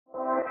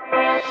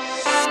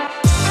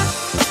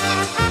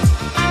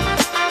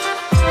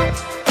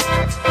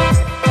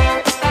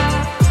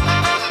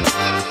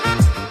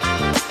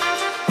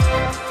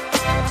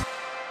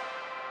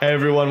Hi,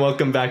 everyone.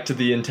 Welcome back to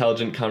the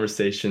Intelligent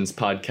Conversations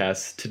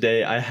podcast.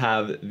 Today, I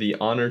have the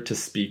honor to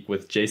speak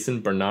with Jason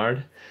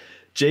Barnard.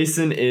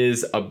 Jason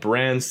is a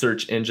brand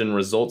search engine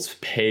results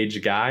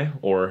page guy,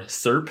 or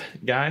SERP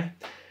guy.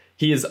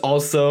 He is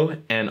also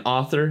an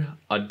author,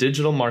 a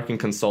digital marketing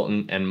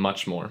consultant, and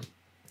much more.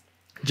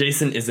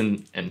 Jason is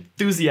an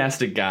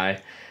enthusiastic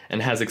guy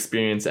and has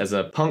experience as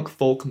a punk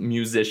folk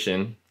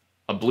musician,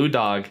 a blue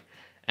dog,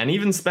 and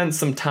even spent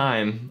some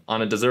time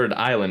on a deserted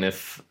island,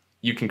 if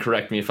you can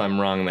correct me if I'm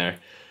wrong there.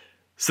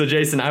 So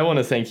Jason, I want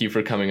to thank you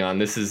for coming on.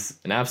 This is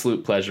an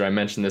absolute pleasure. I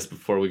mentioned this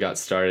before we got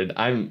started.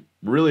 I'm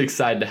really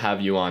excited to have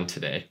you on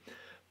today.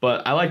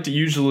 But I like to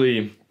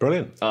usually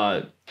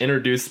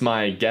introduce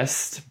my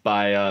guest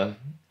by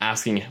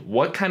asking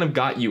what kind of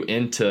got you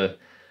into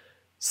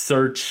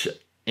search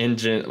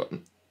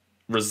engine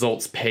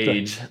results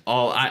page.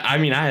 I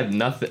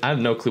have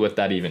no clue what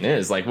that even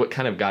is. Like, what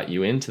kind of got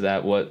you into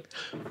that? What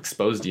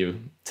exposed you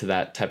to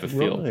that type of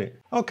field? Right.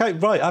 Okay,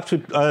 right.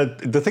 Actually,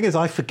 the thing is,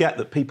 I forget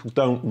that people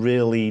don't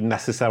really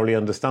necessarily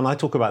understand. I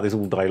talk about this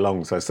all day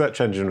long. So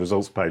search engine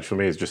results page for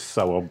me is just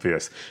so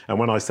obvious. And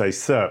when I say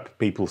SERP,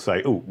 people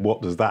say, oh,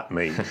 what does that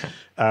mean?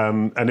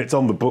 And it's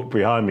on the book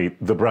behind me,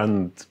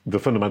 the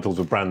fundamentals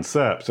of brand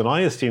SERPs. And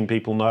I assume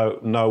people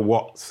know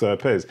what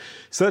SERP is.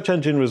 Search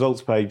engine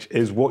results page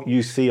is what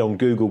you see on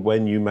Google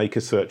when you make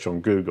a search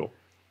on Google.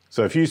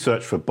 So if you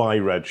search for buy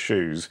red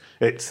shoes,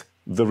 it's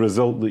the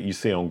result that you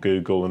see on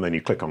Google, and then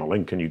you click on a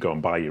link and you go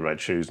and buy your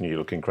red shoes and you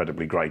look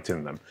incredibly great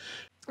in them.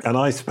 And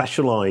I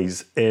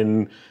specialize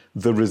in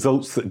the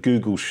results that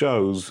Google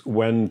shows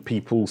when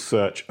people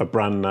search a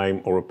brand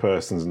name or a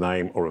person's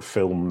name or a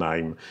film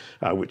name,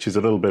 which is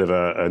a little bit of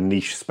a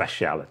niche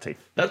speciality.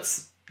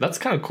 That's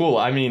kind of cool.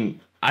 I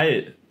mean,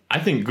 I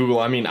think Google,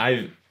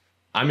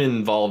 I'm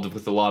involved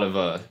with a lot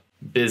of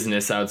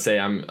business. I would say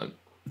I'm a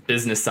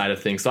business side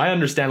of things. So I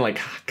understand like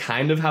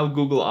kind of how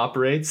Google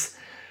operates.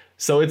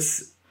 So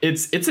it's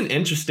an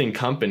interesting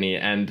company,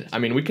 and I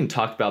mean we can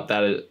talk about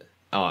that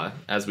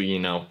as we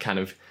kind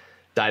of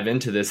dive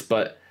into this.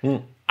 But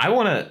I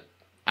want to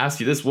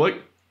ask you this: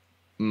 what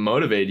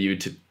motivated you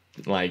to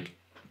like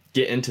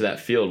get into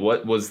that field?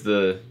 What was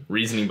the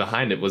reasoning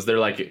behind it? Was there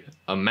like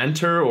a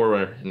mentor or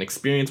an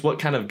experience? What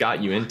kind of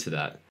got you into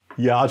that?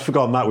 Yeah, I'd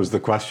forgotten that was the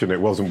question.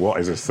 It wasn't what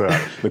is a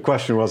SERP. The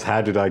question was,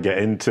 how did I get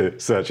into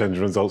search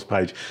engine results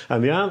page?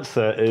 And the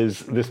answer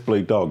is this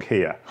blue dog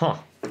here. Huh.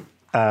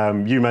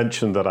 You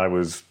mentioned that I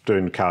was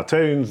doing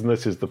cartoons, and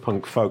this is the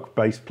punk folk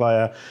bass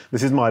player.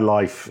 This is my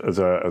life as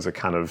a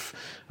kind of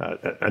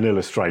an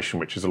illustration,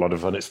 which is a lot of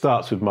fun. It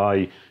starts with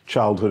my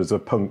childhood as a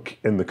punk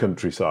in the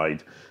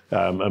countryside,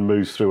 and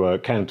moves through a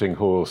counting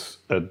horse,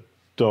 a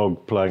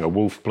dog playing a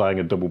wolf, playing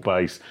a double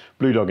bass,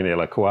 blue dog and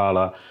yellow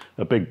koala,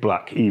 a big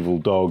black evil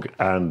dog,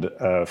 and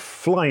a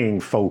flying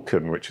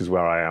falcon, which is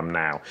where I am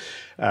now.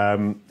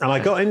 And I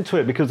got into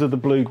it because of the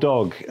blue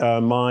dog.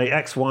 My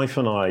ex-wife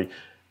and I,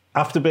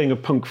 after being a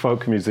punk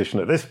folk musician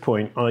at this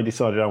point, I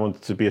decided I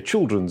wanted to be a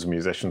children's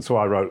musician. So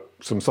I wrote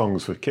some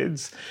songs for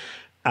kids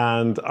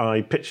and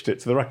I pitched it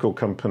to the record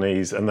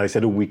companies, and they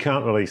said, oh, we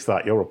can't release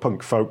that. You're a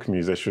punk folk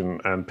musician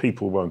and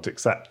people won't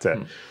accept it.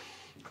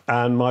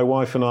 And my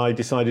wife and I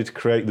decided to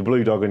create the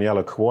Blue Dog and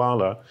Yellow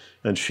Koala,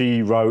 and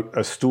she wrote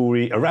a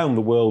story around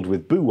the world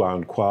with Boo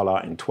and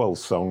Koala in 12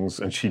 songs,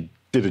 and she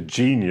did a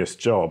genius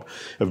job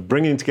of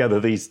bringing together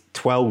these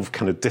 12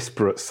 kind of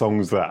disparate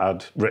songs that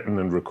I'd written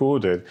and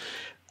recorded,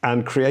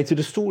 and created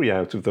a story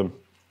out of them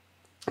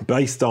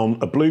based on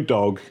a blue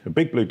dog, a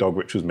big blue dog,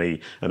 which was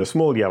me, and a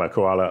small yellow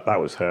koala,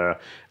 that was her.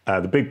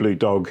 The big blue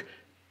dog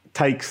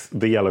takes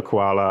the yellow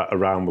koala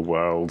around the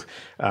world,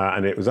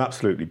 and it was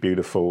absolutely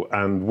beautiful.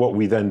 And what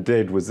we then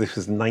did was, this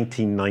was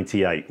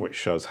 1998, which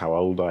shows how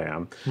old I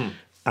am.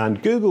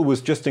 And Google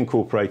was just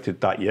incorporated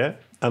that year,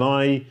 and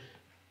I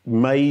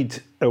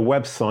made a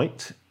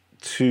website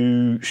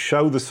to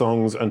show the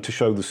songs and to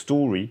show the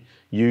story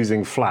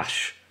using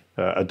Flash.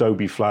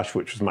 Adobe Flash,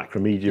 which was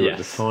Macromedia at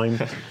the time,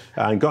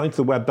 and got into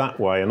the web that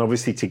way. And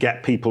obviously to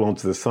get people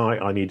onto the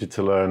site, I needed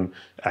to learn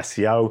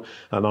SEO,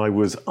 and I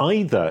was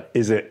either,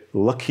 is it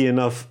lucky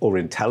enough or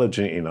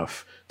intelligent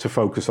enough to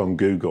focus on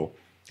Google?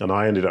 And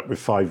I ended up with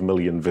 5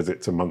 million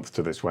visits a month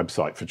to this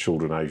website for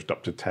children aged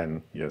up to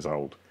 10 years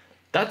old.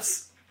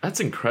 That's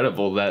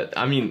incredible.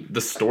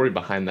 The story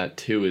behind that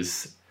too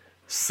is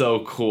so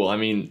cool.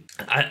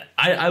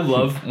 I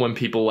love when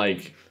people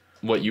like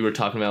what you were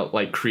talking about,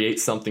 like create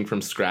something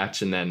from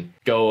scratch and then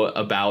go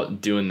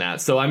about doing that.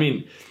 So,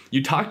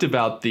 you talked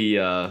about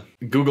the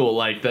Google,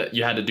 like that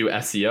you had to do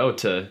SEO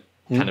to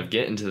kind of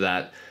get into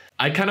that.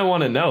 I kind of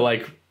want to know,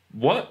 like,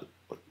 what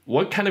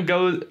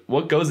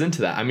goes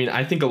into that?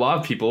 I think a lot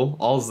of people,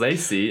 all they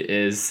see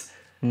is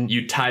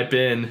you type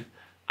in,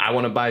 I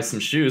want to buy some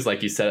shoes,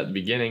 like you said at the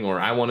beginning, or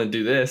I want to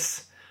do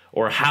this,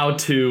 or how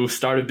to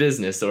start a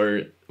business,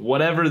 or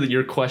whatever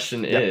your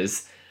question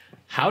is.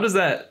 How does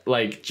that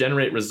like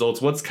generate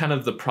results? What's kind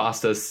of the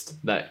process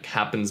that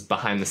happens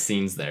behind the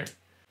scenes there?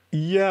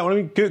 Yeah, well, I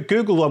mean,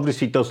 Google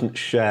obviously doesn't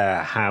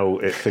share how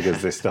it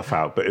figures this stuff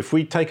out. But if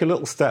we take a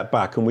little step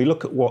back and we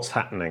look at what's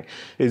happening,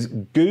 is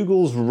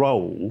Google's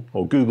role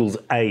or Google's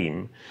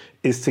aim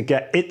is to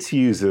get its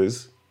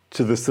users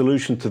to the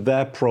solution to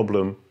their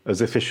problem as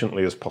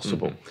efficiently as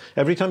possible. Mm-hmm.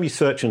 Every time you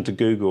search into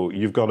Google,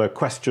 you've got a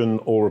question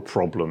or a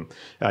problem,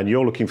 and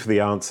you're looking for the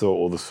answer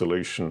or the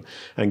solution.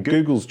 And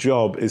Google's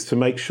job is to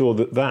make sure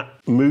that that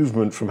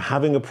movement from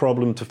having a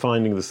problem to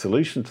finding the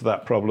solution to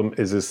that problem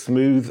is as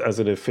smooth as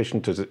and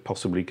efficient as it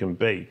possibly can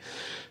be.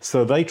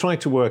 So they try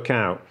to work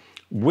out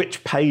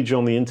which page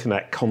on the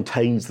internet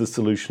contains the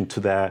solution to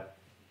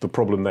the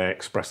problem they're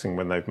expressing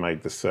when they've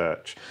made the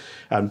search.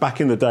 And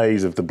back in the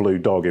days of the blue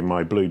dog, in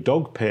my blue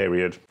dog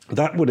period,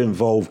 that would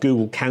involve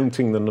Google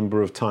counting the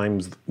number of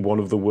times one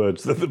of the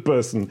words that the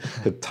person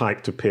had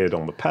typed appeared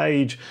on the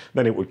page.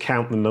 Then it would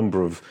count the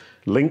number of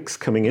links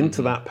coming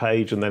into that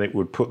page, and then it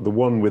would put the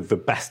one with the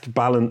best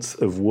balance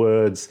of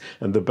words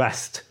and the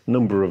best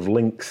number of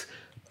links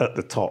at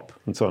the top,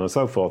 and so on and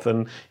so forth.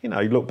 And you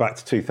look back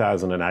to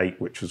 2008,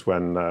 which was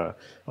when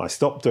I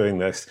stopped doing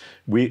this.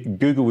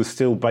 Google was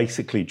still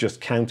basically just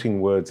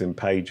counting words in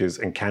pages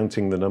and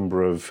counting the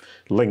number of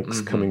links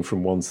coming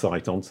from one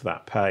site onto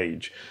that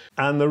page.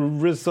 And the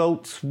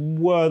results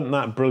weren't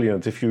that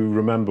brilliant, if you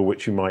remember,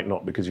 which you might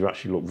not because you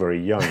actually look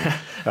very young.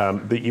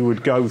 That you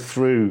would go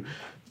through,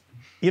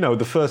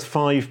 the first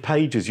 5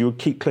 pages, you would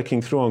keep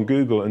clicking through on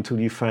Google until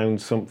you found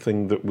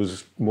something that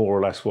was more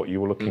or less what you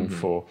were looking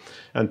for.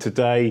 And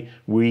today,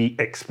 we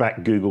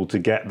expect Google to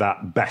get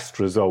that best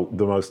result,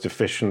 the most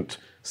efficient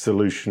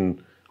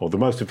solution, or the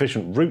most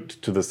efficient route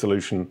to the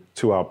solution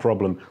to our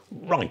problem,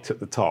 right at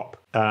the top.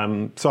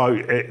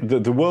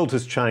 The world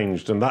has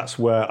changed, and that's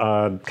where,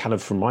 kind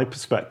of from my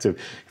perspective,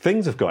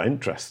 things have got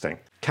interesting.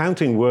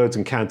 Counting words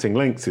and counting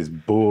links is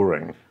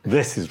boring.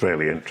 This is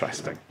really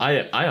interesting.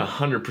 I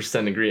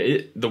 100%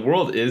 agree. The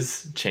world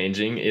is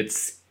changing.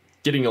 It's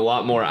getting a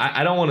lot more,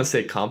 I don't want to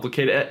say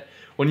complicated.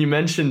 When you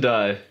mentioned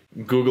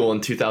Google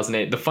in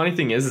 2008, the funny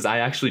thing is I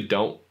actually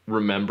don't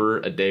remember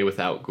a day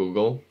without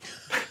Google.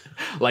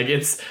 Like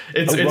it's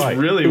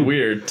really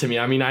weird to me.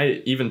 I mean,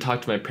 I even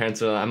talked to my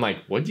parents and I'm like,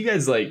 what do you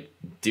guys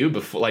do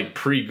before,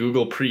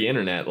 pre-Google,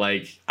 pre-internet?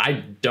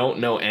 I don't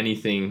know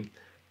anything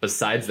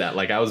besides that.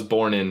 I was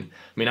born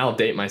I'll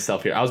date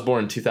myself here. I was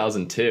born in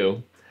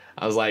 2002.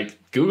 I was like,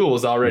 Google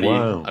was already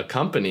a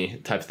company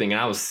type thing.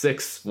 And I was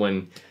 6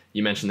 when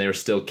you mentioned they were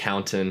still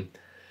counting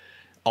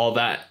all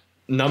that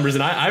numbers.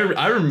 And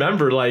I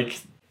remember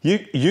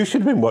You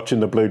should have been watching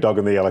The Blue Dog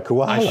and the Yellow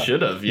Koala. I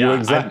should have, yeah. You're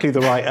exactly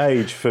the right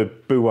age for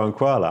Boo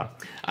Koala.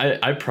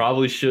 I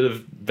probably should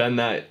have been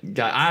that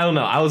guy. I don't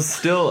know.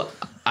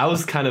 I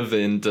was kind of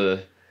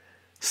into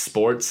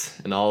sports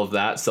and all of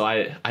that, so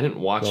I didn't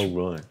watch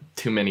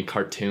too many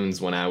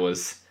cartoons when I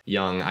was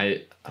young.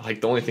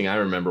 The only thing I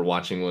remember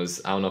watching was,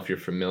 I don't know if you're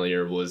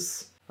familiar,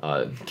 was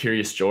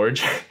Curious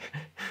George.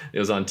 It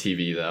was on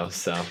TV though,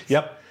 so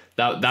yep.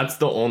 That's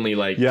the only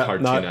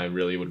cartoon I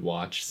really would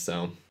watch.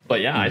 So,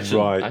 but yeah, I should.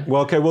 Right.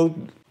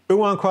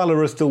 Boo and Koala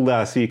are still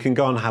there, so you can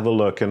go and have a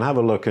look,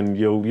 and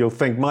you'll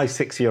think my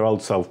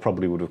 6-year-old self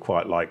probably would have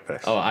quite liked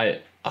this. Oh,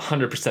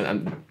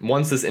 100%.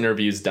 Once this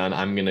interview's done,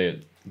 I'm gonna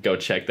go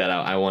check that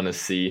out. I want to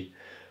see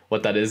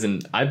what that is,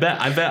 and I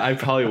bet I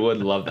probably would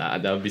love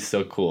that. That would be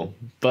so cool.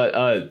 But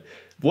I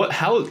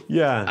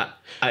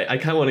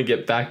kind of want to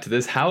get back to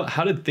this. How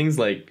did things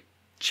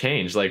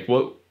change?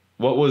 What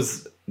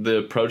was the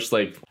approach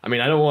like? I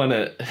mean, I don't want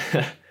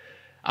to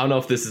I don't know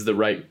if this is the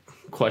right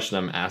question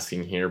I'm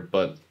asking here,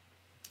 but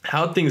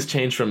how things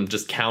change from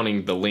just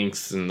counting the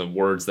links and the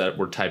words that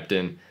were typed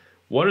in.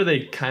 What are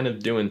they kind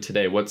of doing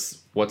today?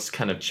 What's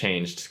kind of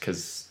changed?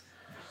 Because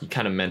you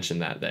kind of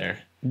mentioned that there.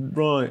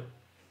 Right.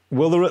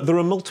 Well, there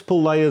are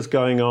multiple layers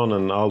going on,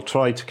 and I'll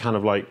try to kind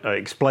of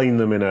explain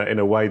them in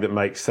a way that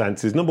makes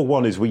sense. Number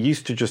one is we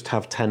used to just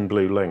have 10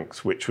 blue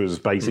links, which was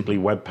basically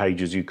web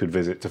pages you could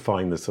visit to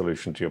find the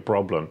solution to your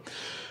problem.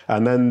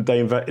 And then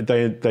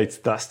they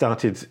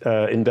started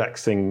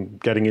indexing,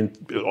 getting in,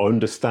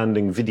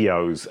 understanding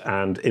videos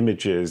and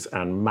images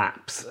and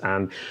maps,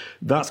 and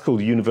that's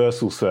called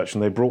universal search.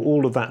 And they brought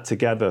all of that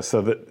together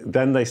so that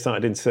then they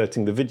started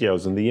inserting the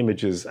videos and the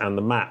images and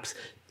the maps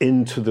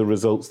into the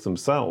results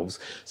themselves.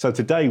 So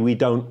today we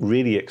don't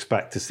really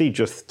expect to see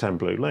just 10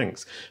 blue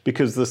links,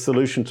 because the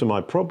solution to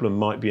my problem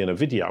might be in a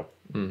video.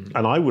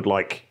 And I would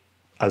like,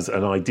 as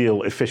an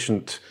ideal,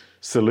 efficient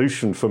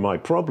solution for my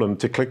problem,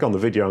 to click on the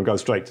video and go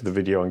straight to the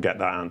video and get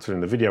that answer in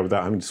the video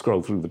without having to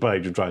scroll through the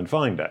page and try and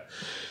find it.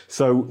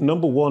 So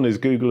number one is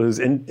Google has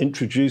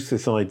introduced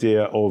this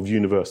idea of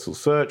universal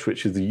search,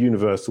 which is the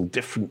universal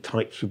different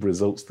types of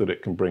results that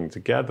it can bring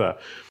together.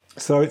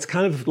 So it's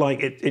kind of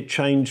like it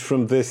changed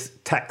from this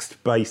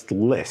text-based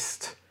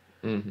list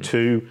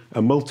to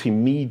a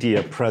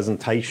multimedia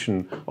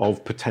presentation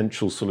of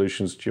potential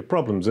solutions to your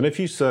problems. And if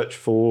you search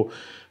for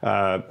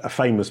a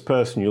famous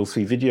person, you'll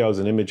see videos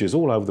and images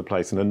all over the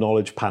place, and a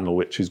knowledge panel,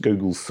 which is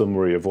Google's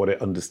summary of what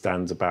it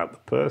understands about the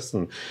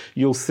person.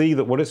 You'll see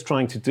that what it's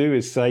trying to do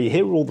is say,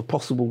 here are all the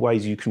possible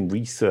ways you can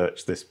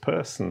research this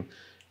person.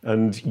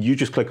 and you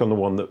just click on the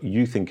one that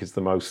you think is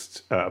the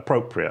most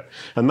appropriate.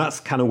 And that's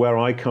kind of where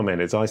I come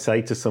in, is I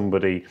say to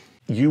somebody,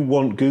 you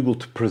want Google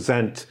to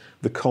present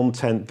the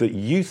content that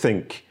you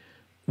think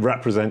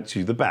represents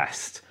you the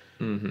best.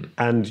 Mm-hmm.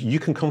 And you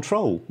can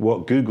control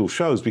what Google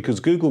shows, because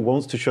Google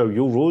wants to show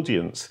your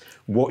audience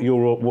what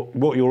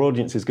your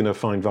audience is going to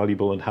find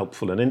valuable and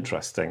helpful and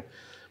interesting.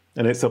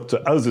 And it's up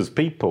to us as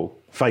people,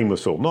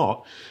 famous or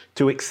not,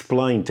 to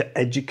explain, to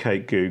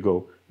educate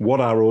Google what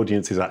our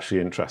audience is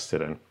actually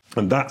interested in.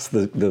 And that's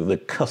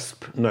the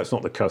cusp. No, it's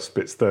not the cusp.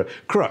 It's the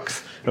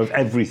crux of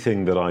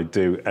everything that I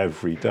do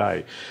every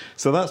day.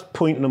 So that's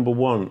point number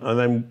one. And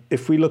then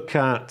if we look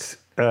at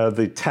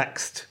the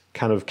text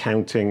kind of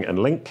counting and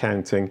link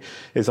counting,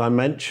 is I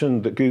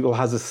mentioned that Google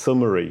has a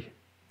summary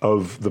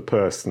of the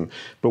person,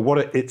 but what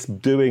it's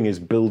doing is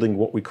building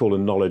what we call a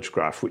knowledge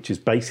graph, which is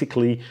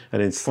basically an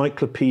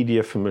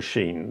encyclopedia for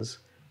machines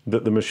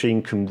that the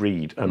machine can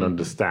read and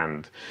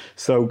understand.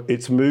 So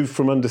it's moved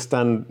from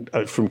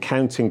from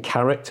counting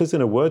characters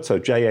in a word, so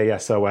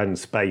JASON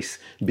space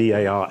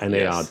BARNARD.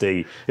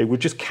 Yes. It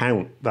would just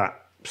count that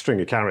string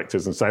of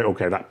characters and say,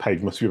 okay, that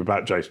page must be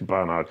about Jason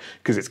Barnard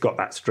because it's got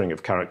that string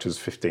of characters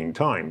 15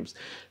 times.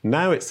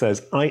 Now it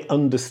says, I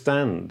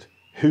understand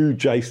who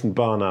Jason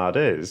Barnard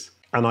is,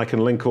 and I can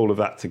link all of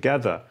that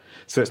together.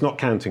 So it's not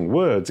counting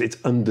words, it's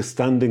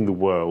understanding the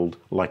world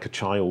like a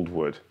child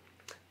would.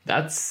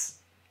 That's,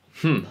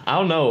 I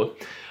don't know.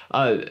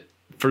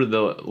 For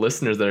the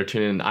listeners that are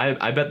tuning in,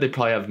 I bet they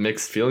probably have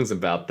mixed feelings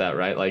about that,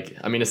 right? Like,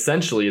 I mean,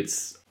 essentially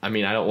I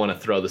don't want to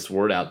throw this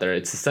word out there.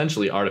 It's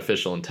essentially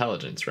artificial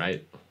intelligence,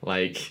 right?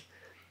 Like,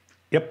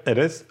 yep, it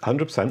is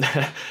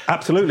 100%.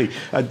 Absolutely.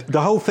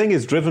 The whole thing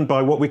is driven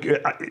by what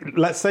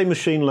let's say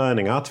machine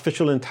learning.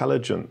 Artificial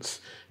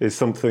intelligence is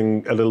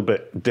something a little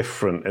bit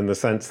different in the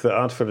sense that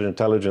artificial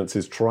intelligence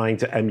is trying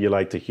to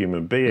emulate a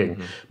human being.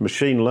 Mm-hmm.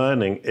 Machine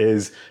learning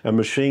is a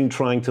machine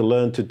trying to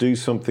learn to do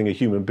something a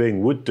human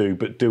being would do,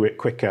 but do it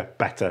quicker,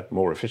 better,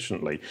 more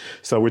efficiently.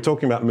 So we're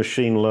talking about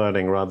machine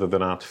learning rather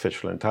than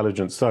artificial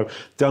intelligence. So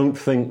don't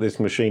think this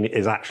machine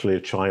is actually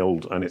a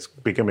child and it's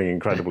becoming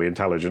incredibly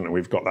intelligent and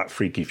we've got that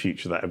freaky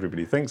future that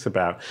everybody thinks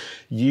about.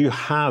 You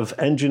have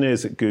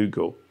engineers at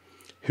Google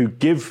who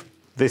give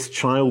this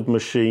child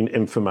machine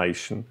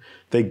information.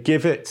 They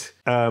give it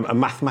a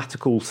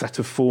mathematical set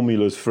of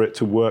formulas for it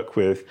to work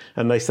with,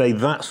 and they say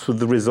that's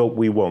the result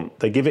we want.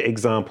 They give it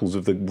examples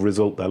of the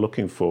result they're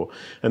looking for,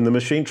 and the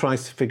machine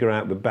tries to figure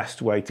out the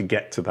best way to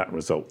get to that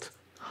result.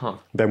 Huh.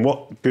 Then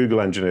what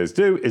Google engineers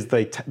do is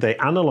they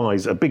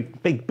analyze a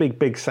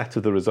big set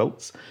of the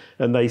results,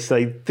 and they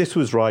say, this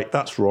was right,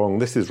 that's wrong,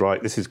 this is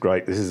right, this is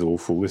great, this is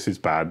awful, this is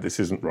bad, this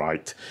isn't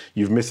right,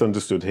 you've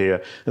misunderstood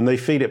here, and they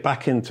feed it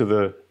back into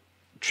the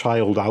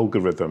child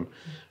algorithm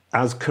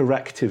as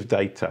corrective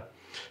data.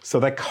 So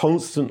they're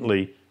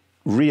constantly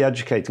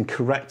re-educating,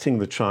 correcting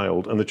the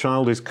child, and the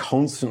child is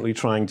constantly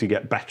trying to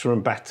get better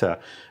and better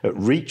at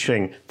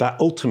reaching that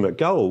ultimate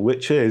goal,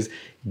 which is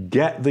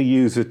get the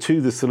user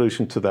to the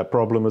solution to their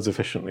problem as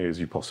efficiently as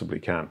you possibly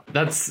can.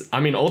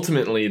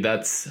 Ultimately,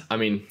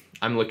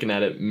 I'm looking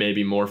at it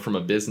maybe more from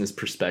a business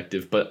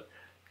perspective, but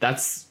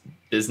that's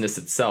business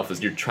itself,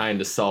 is you're trying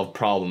to solve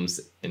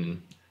problems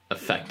in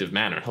effective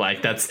manner.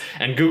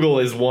 And Google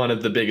is one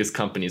of the biggest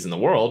companies in the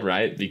world,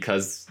 right?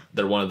 Because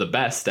they're one of the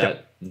best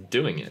at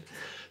doing it.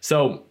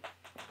 So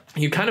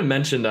you kind of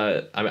mentioned,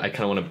 I kind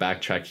of want to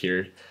backtrack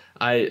here.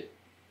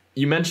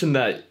 You mentioned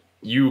that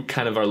you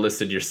kind of are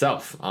listed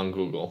yourself on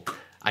Google.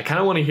 I kind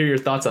of want to hear your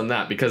thoughts on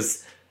that,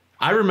 because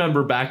I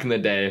remember back in the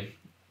day,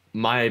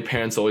 my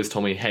parents always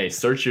told me, hey,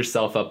 search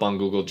yourself up on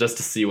Google just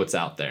to see what's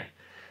out there.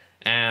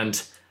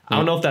 And I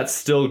don't know if that's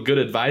still good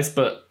advice,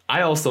 but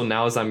I also,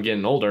 now as I'm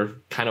getting older,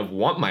 kind of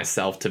want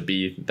myself to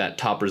be that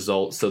top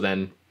result, so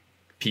then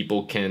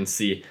people can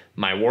see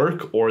my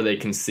work, or they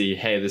can see,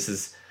 hey, this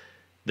is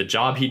the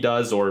job he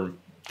does, or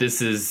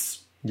this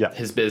is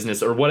his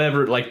business, or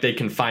whatever. Like, they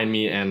can find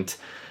me, and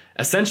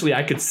essentially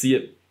I could see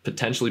it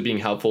potentially being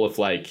helpful if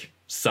like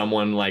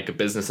someone like a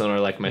business owner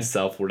like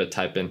myself were to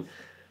type in,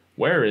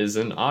 where is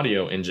an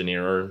audio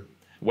engineer, or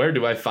where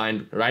do I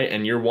find, right?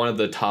 And you're one of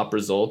the top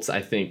results.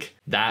 I think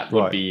that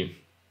would be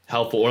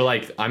helpful. Or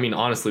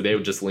honestly, they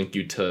would just link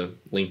you to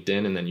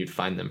LinkedIn and then you'd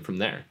find them from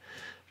there.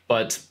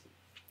 But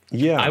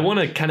I want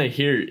to kind of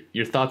hear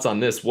your thoughts on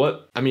this.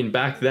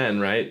 Back then,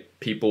 right?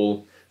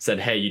 People said,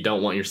 hey, you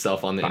don't want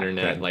yourself on the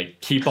internet,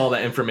 like keep all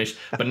that information.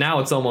 But now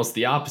it's almost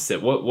the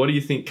opposite. What do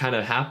you think kind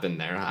of happened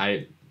there?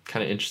 I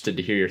kind of interested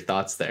to hear your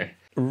thoughts there.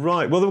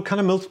 Right. Well, there were kind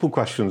of multiple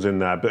questions in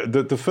there,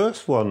 but the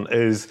first one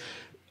is,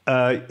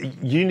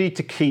 you need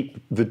to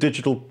keep the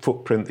digital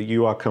footprint that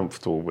you are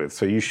comfortable with.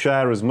 So you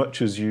share as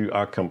much as you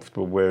are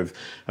comfortable with.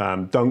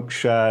 Don't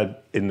share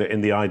in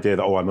the idea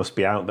that, I must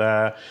be out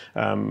there.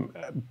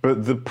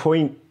 But the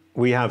point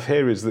we have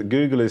here is that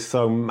Google is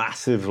so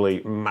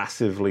massively,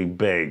 massively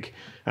big,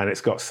 and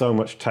it's got so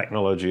much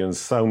technology and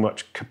so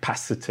much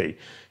capacity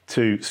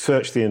to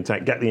search the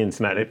internet, get the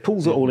internet. It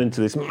pulls it all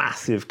into this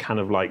massive kind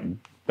of like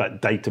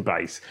that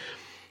database,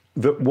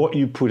 that what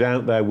you put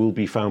out there will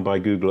be found by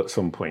Google at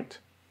some point.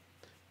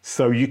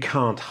 So you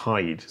can't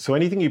hide. So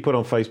anything you put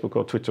on Facebook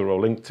or Twitter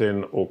or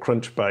LinkedIn or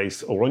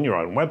Crunchbase or on your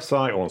own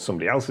website or on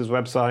somebody else's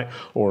website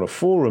or on a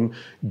forum,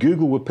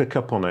 Google will pick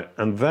up on it.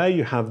 And there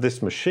you have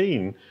this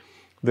machine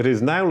that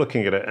is now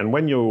looking at it. And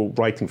when you're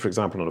writing, for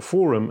example, on a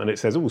forum and it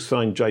says, oh,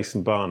 signed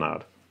Jason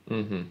Barnard,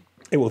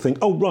 it will think,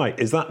 oh, right,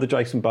 is that the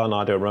Jason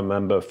Barnard I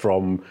remember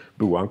from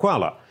Buwan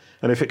Kuala?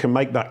 And if it can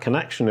make that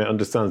connection, it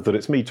understands that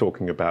it's me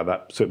talking about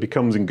that. So it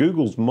becomes, in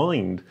Google's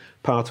mind,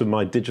 part of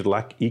my digital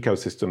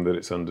ecosystem that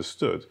it's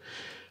understood.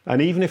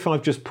 And even if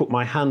I've just put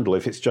my handle,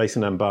 if it's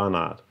Jason M.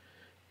 Barnard,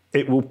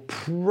 it will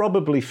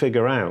probably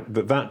figure out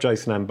that that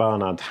Jason M.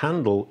 Barnard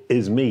handle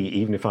is me,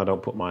 even if I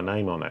don't put my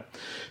name on it.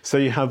 So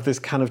you have this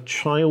kind of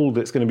child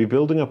that's going to be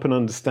building up an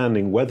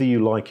understanding whether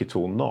you like it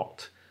or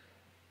not.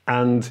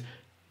 And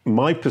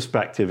my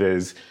perspective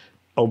is,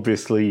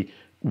 obviously,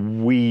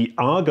 we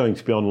are going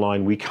to be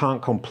online. We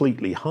can't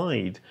completely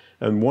hide.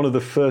 And one of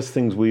the first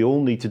things we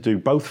all need to do,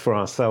 both for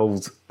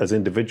ourselves as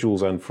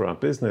individuals and for our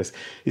business,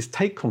 is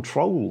take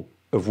control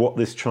of what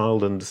this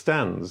child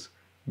understands.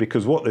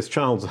 Because what this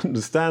child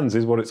understands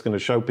is what it's going to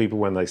show people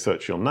when they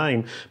search your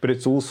name, but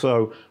it's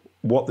also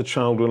what the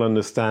child will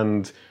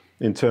understand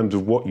in terms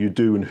of what you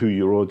do and who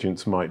your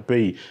audience might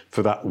be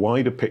for that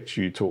wider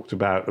picture you talked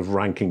about of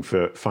ranking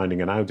for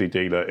finding an Audi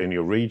dealer in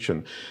your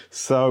region.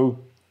 So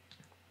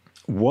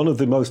one of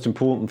the most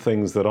important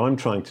things that I'm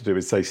trying to do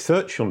is say,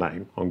 search your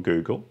name on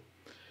Google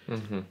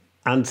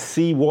and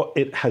see what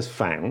it has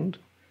found,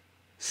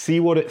 see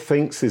what it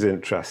thinks is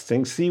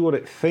interesting, see what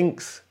it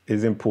thinks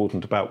is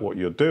important about what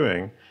you're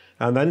doing,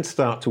 and then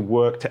start to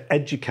work to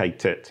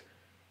educate it,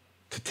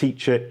 to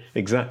teach it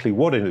exactly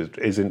what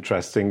is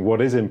interesting, what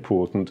is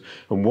important,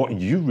 and what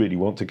you really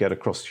want to get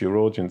across to your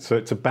audience. So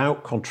it's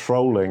about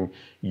controlling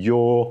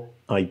your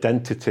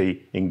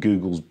identity in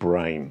Google's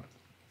brain.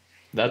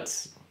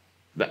 That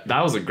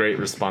was a great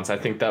response. I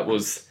think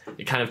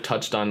it kind of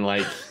touched on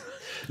like,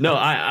 no,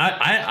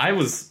 I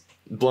was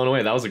blown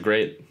away. That was a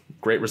great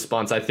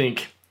response. I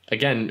think,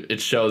 again,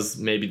 it shows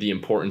maybe the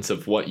importance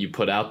of what you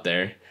put out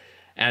there.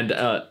 And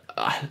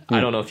I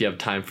don't know if you have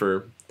time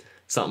for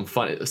something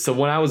funny. So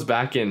when I was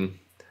back in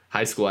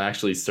high school, I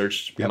actually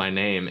searched my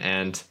name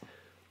and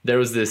there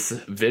was this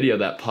video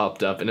that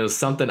popped up and it was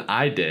something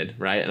I did,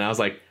 right? And I was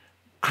like,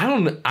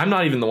 I'm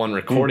not even the one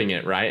recording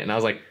it, right? And I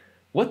was like,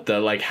 what the,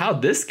 like,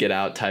 how'd this get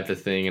out type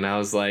of thing? And I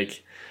was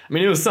like, I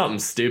mean, it was something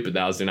stupid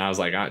that I was doing. I was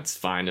like, it's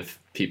fine if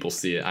people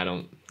see it. I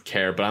don't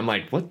care. But I'm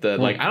like, what the,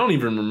 like, I don't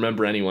even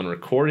remember anyone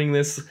recording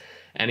this,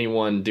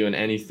 anyone doing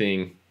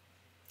anything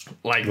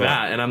like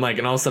that. And I'm like,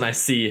 and all of a sudden I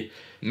see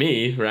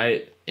me,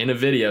 right, in a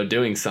video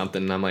doing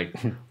something. And I'm like,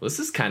 well, this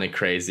is kind of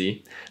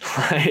crazy.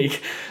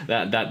 Like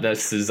that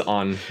this is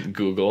on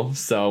Google.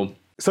 So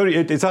sorry,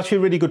 it's actually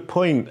a really good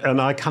point, and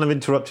I kind of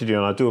interrupted you,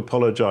 and I do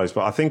apologise,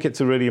 but I think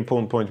it's a really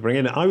important point to bring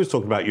in. I was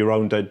talking about your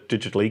own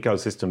digital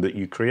ecosystem that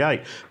you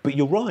create, but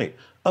you're right.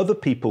 Other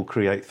people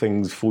create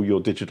things for your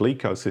digital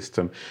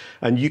ecosystem,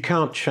 and you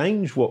can't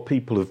change what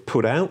people have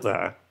put out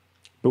there,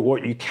 but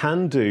what you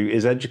can do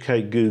is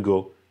educate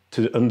Google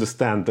to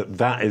understand that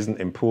that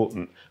isn't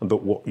important and that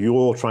what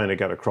you're trying to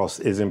get across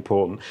is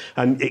important.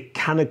 And it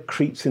kind of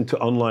creeps into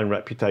online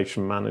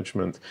reputation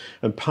management.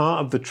 And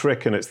part of the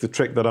trick, and it's the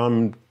trick that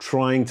I'm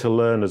trying to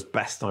learn as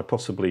best I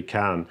possibly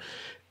can,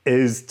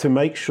 is to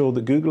make sure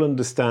that Google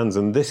understands,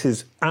 and this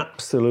is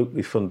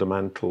absolutely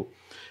fundamental,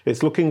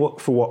 it's looking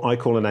for what I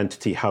call an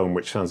entity home,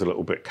 which sounds a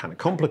little bit kind of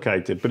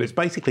complicated, but it's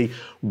basically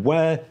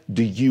where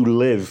do you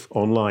live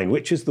online,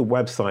 which is the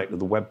website or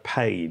the web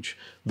page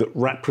that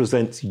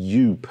represents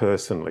you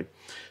personally.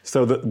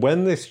 So that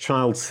when this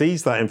child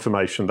sees that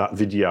information, that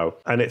video,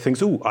 and it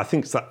thinks, oh, I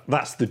think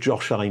that's the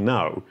Josh I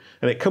know,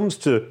 and it comes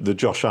to the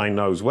Josh I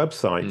Know's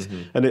website,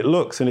 and it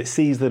looks and it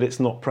sees that it's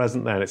not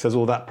present there, and it says,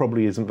 oh, that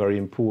probably isn't very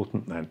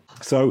important then.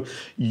 So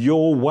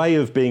your way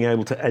of being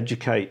able to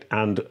educate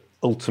and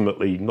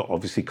ultimately not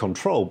obviously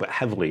control, but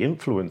heavily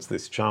influence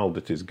this child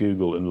that is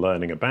Google and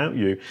learning about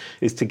you,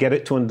 is to get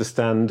it to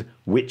understand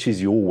which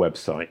is your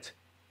website,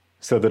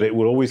 so that it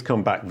will always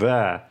come back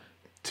there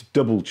to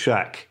double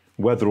check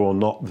whether or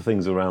not the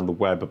things around the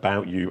web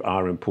about you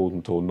are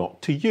important or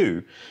not to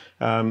you.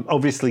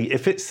 Obviously,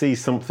 if it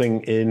sees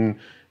something in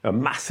a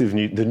massive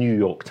the New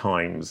York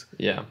Times,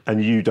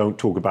 and you don't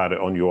talk about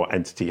it on your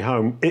entity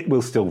home, it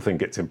will still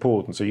think it's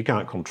important, so you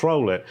can't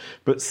control it.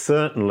 But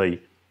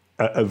certainly,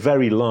 at a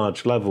very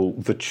large level,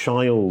 the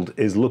child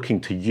is looking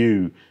to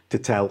you to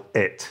tell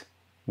it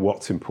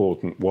what's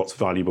important, what's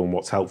valuable, and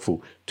what's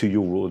helpful to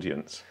your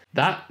audience.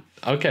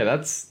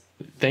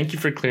 Thank you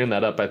for clearing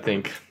that up. I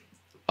think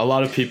a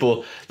lot of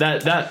people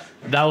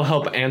that'll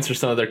help answer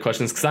some of their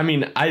questions. Because I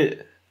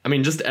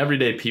mean, just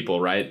everyday people,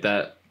 right,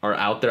 that are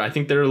out there, I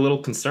think they're a little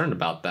concerned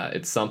about that.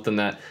 It's something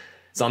that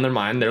is on their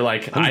mind. They're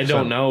like, 100%. I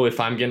don't know if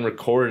I'm getting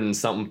recorded and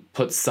someone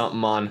puts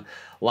something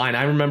online.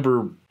 I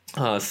remember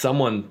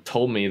someone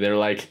told me, they're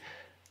like,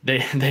 they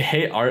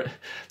hate art.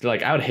 They're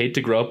like, I would hate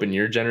to grow up in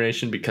your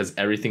generation because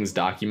everything's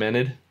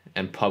documented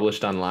and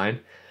published online.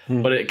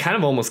 But it kind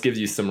of almost gives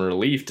you some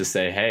relief to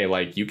say, hey,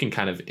 like, you can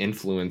kind of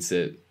influence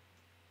it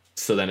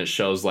so then it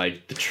shows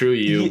like the true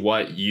you,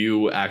 what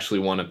you actually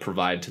want to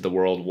provide to the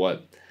world,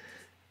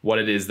 what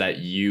it is that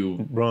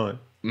you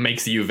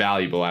makes you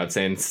valuable, I would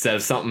say, instead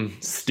of something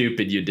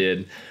stupid you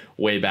did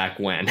way back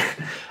when.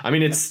 I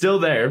mean, it's still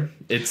there.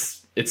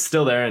 It's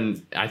still there,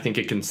 and I think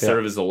it can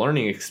serve as a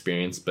learning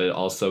experience, but it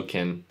also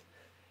can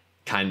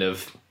kind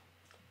of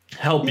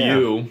help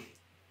you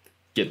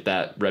get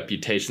that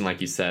reputation,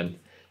 like you said,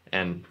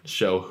 and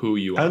show who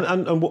you are.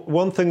 And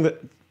one thing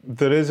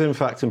that is in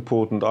fact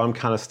important, I'm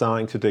kind of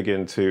starting to dig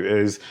into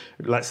is,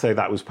 let's say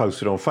that was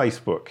posted on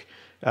Facebook.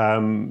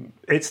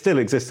 It still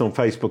exists on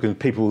Facebook and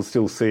people will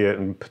still see it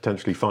and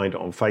potentially find it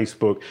on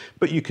Facebook,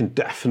 but you can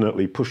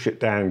definitely push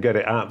it down, get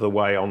it out of the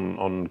way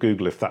on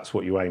Google if that's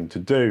what you aim to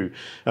do.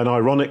 And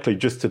ironically,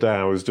 just today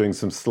I was doing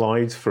some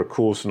slides for a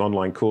course, an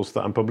online course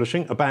that I'm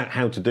publishing about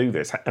how to do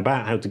this,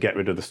 about how to get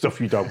rid of the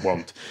stuff you don't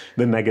want,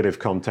 the negative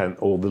content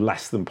or the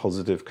less than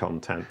positive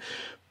content.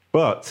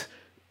 But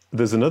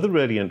there's another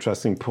really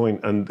interesting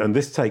point, and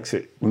this takes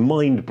it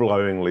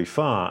mind-blowingly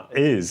far,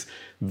 is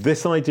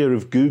this idea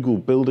of Google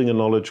building a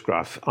knowledge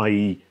graph,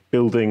 i.e.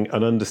 building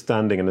an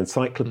understanding, an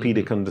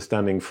encyclopedic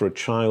understanding for a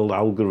child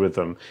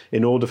algorithm,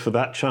 in order for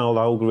that child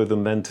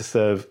algorithm then to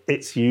serve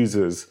its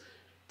users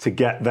to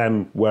get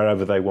them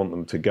wherever they want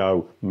them to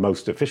go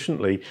most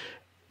efficiently.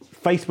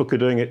 Facebook are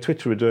doing it,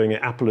 Twitter are doing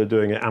it, Apple are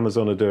doing it,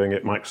 Amazon are doing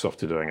it,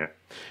 Microsoft are doing it.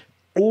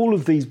 All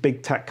of these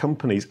big tech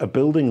companies are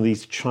building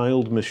these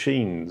child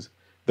machines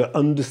that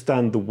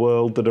understand the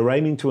world, that are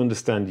aiming to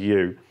understand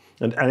you,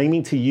 and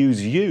aiming to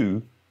use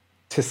you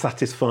to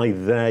satisfy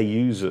their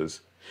users.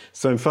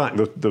 So in fact,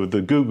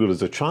 the Google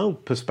as a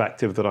child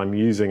perspective that I'm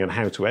using and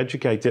how to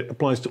educate it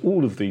applies to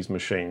all of these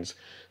machines.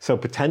 So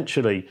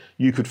potentially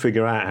you could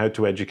figure out how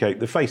to educate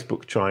the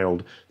Facebook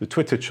child, the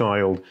Twitter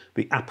child,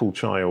 the Apple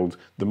child,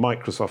 the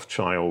Microsoft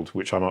child,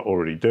 which I'm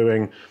already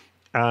doing,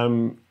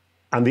 and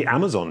the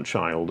Amazon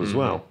child as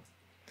well.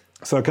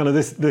 So kind of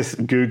this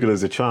Google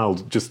as a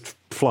child just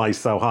flies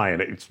so high,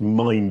 and it's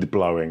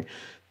mind-blowing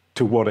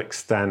to what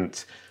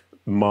extent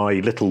my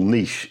little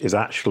niche is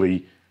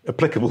actually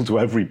applicable to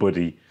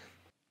everybody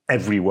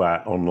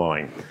everywhere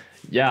online.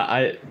 Yeah,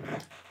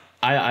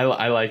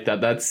 I like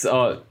that. That's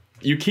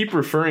you keep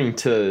referring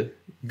to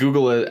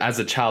Google as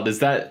a child. Is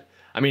that,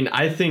 I mean,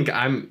 I think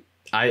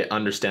I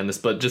understand this,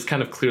 but just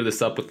kind of clear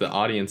this up with the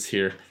audience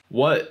here.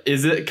 What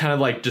is it, kind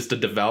of like just a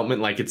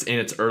development, like it's in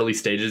its early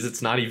stages,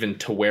 it's not even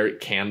to where it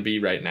can be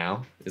right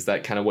now? Is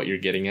that kind of what you're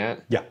getting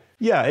at?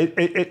 Yeah,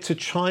 it's a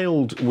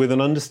child with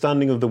an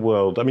understanding of the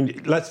world. I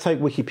mean, let's take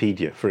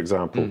Wikipedia, for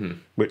example,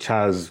 which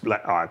has,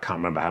 I can't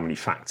remember how many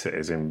facts it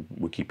is in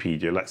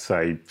Wikipedia, let's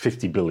say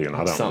 50 billion,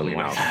 I don't really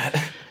know.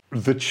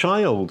 The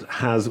child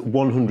has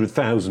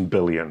 100,000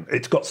 billion.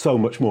 It's got so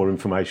much more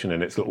information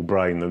in its little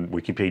brain than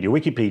Wikipedia.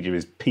 Wikipedia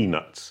is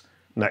peanuts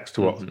next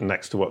to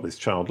what this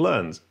child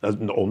learns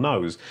or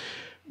knows.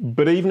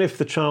 But even if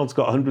the child's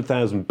got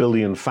 100,000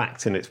 billion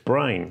facts in its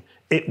brain,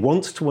 it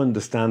wants to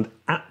understand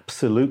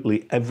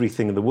absolutely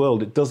everything in the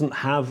world. It doesn't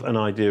have an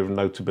idea of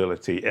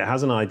notability. It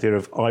has an idea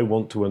of, I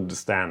want to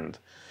understand.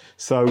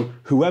 So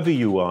whoever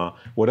you are,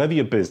 whatever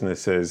your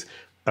business is,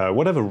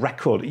 whatever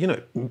record,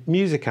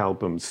 music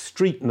albums,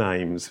 street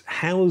names,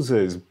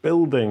 houses,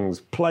 buildings,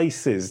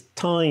 places,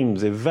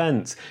 times,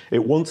 events,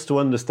 it wants to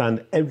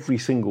understand every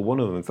single one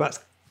of them. So that's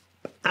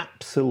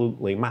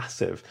absolutely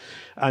massive.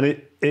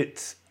 And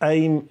its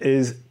aim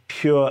is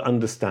pure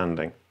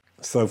understanding.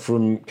 So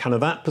from kind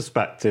of that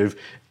perspective,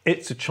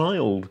 it's a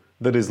child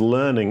that is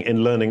learning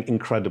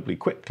incredibly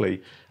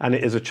quickly. And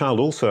it is a child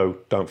also,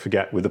 don't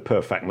forget, with a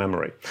perfect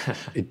memory.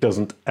 It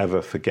doesn't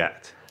ever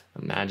forget.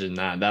 Imagine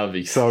that. That would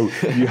be... So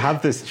you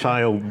have this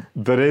child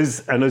that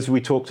is, and as we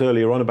talked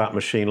earlier on about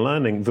machine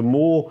learning, the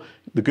more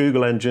the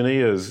Google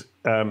engineers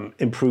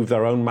improve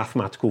their own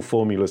mathematical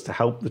formulas to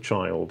help the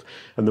child,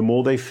 and the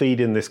more they feed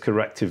in this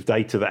corrective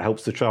data that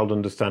helps the child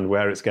understand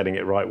where it's getting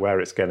it right, where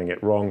it's getting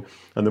it wrong,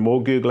 and the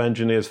more Google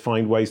engineers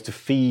find ways to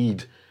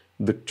feed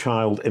the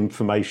child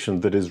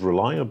information that is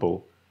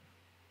reliable,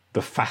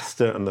 the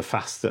faster and the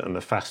faster and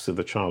the faster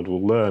the child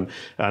will learn.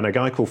 And a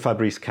guy called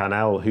Fabrice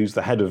Canel, who's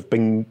the head of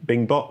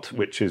Bingbot,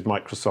 which is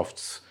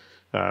Microsoft's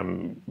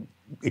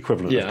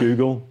equivalent of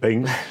Google,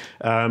 Bing,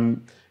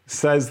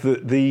 says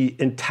that the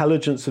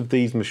intelligence of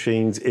these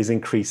machines is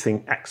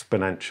increasing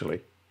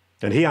exponentially.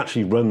 And he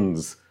actually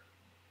runs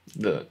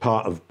the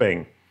part of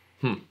Bing.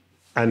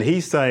 And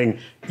he's saying,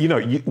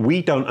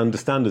 we don't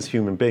understand as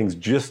human beings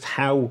just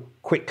how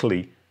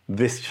quickly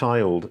this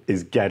child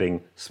is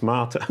getting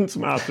smarter and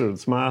smarter and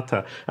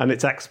smarter. And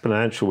it's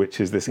exponential,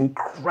 which is this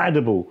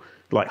incredible,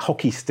 like,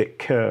 hockey stick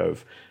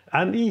curve.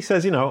 And he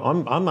says,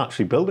 I'm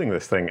actually building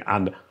this thing,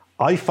 and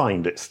I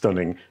find it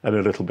stunning and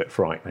a little bit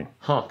frightening.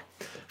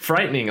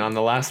 Frightening on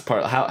the last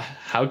part.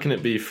 How can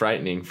it be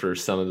frightening for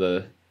some of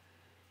the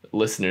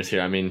listeners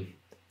here? I mean,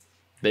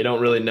 they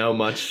don't really know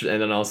much, and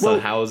then also,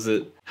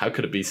 how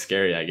could it be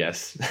scary, I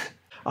guess?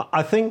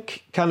 I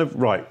think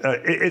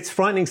it's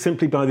frightening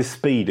simply by the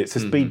speed. It's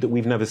a speed that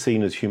we've never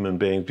seen as human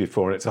beings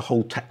before. It's a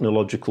whole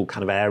technological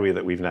kind of area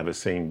that we've never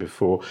seen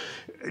before.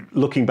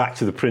 looking back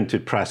to the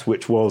printed press,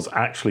 which was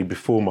actually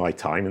before my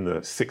time in the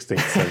 16th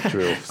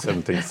century or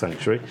 17th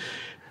century,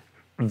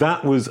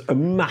 that was a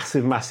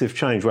massive, massive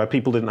change where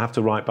people didn't have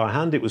to write by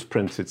hand. It was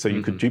printed, so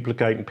you could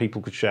duplicate and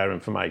people could share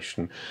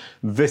information.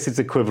 This is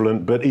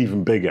equivalent, but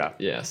even bigger.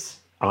 Yes.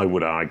 I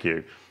would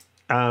argue.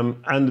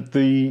 And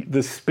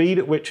the speed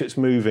at which it's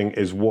moving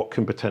is what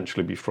can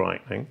potentially be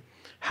frightening.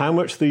 How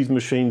much these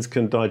machines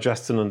can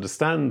digest and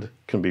understand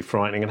can be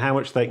frightening, and how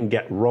much they can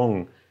get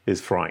wrong is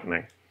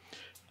frightening.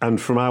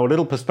 And from our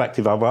little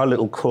perspective of our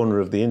little corner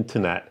of the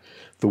internet,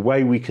 the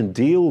way we can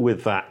deal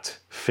with that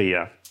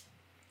fear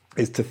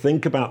is to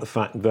think about the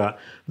fact that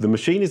the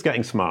machine is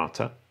getting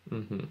smarter.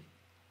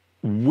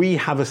 We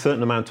have a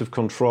certain amount of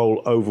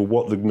control over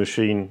what the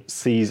machine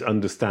sees,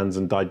 understands,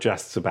 and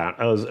digests about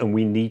us, and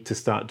we need to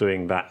start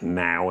doing that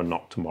now and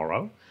not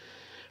tomorrow.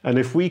 And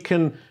if we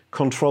can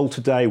control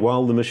today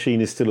while the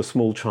machine is still a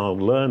small child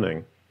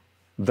learning,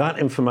 that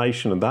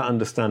information and that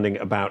understanding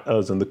about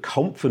us and the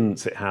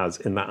confidence it has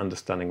in that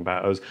understanding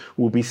about us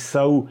will be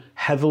so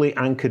heavily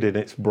anchored in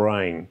its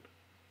brain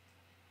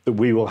that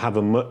we will have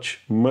a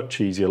much, much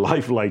easier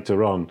life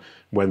later on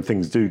when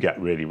things do get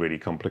really, really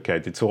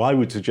complicated. So I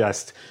would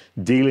suggest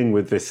dealing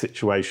with this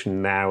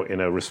situation now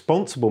in a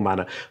responsible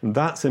manner. And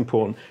that's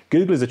important.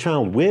 Google is a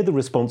child. We're the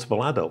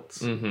responsible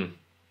adults.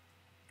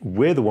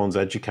 We're the ones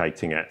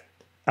educating it.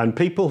 And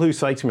people who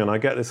say to me, and I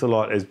get this a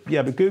lot, is,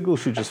 yeah, but Google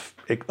should just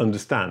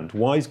understand.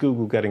 Why is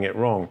Google getting it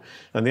wrong?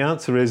 And the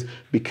answer is,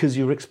 because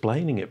you're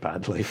explaining it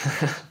badly.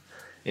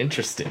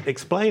 Interesting.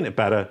 Explain it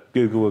better,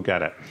 Google will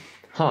get it.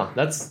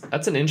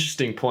 That's an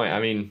interesting point.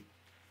 I mean,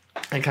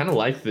 I kind of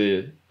like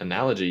the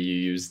analogy you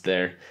used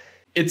there.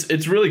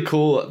 It's really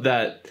cool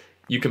that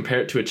you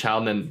compare it to a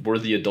child and then we're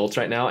the adults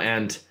right now.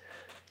 And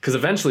because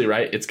eventually,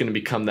 right, it's going to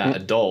become that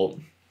adult,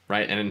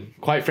 right? And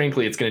quite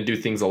frankly, it's going to do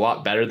things a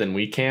lot better than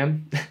we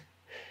can.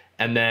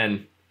 And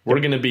then we're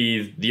going to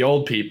be the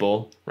old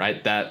people,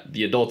 right, that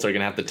the adults are going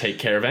to have to take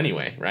care of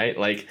anyway, right?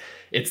 Like,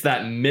 it's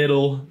that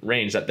middle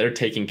range that they're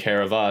taking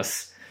care of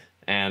us,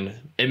 and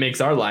it makes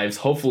our lives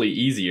hopefully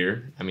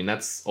easier. I mean,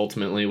 that's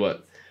ultimately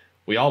what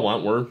we all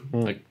want.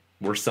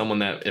 We're someone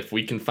that if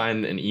we can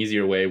find an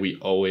easier way, we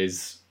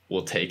always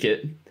will take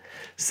it.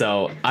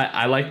 So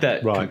I like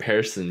that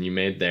comparison you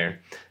made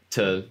there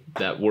to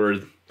that we're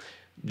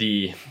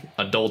the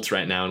adults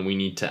right now and we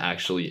need to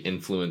actually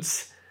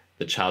influence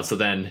the child. So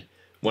then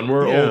when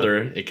we're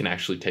older, it can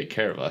actually take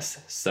care of us.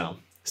 So,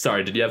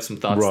 sorry, did you have some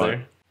thoughts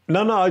there?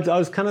 No, I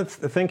was kind of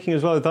thinking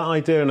as well, that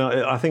idea, and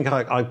I think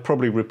I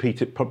probably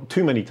repeat it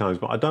too many times,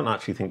 but I don't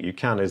actually think you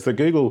can, is that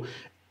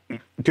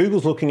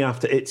Google's looking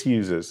after its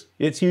users.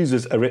 Its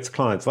users are its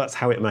clients. That's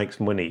how it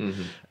makes money.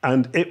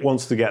 And it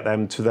wants to get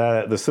them to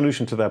the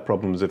solution to their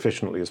problem as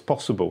efficiently as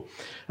possible.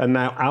 And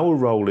now our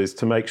role is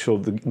to make sure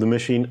the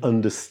machine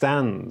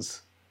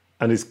understands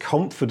and is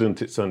confident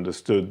it's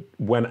understood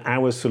when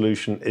our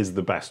solution is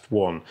the best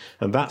one.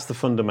 And that's the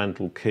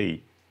fundamental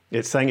key.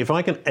 It's saying, if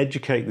I can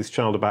educate this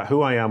child about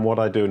who I am, what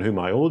I do, and who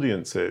my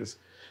audience is,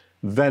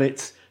 then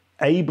it's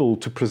able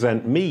to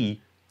present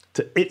me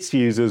to its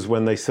users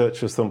when they search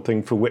for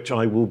something for which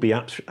I will be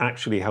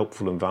actually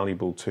helpful and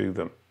valuable to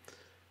them.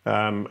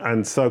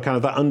 And so kind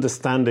of that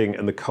understanding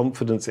and the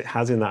confidence it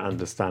has in that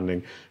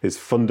understanding is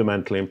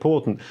fundamentally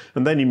important.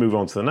 And then you move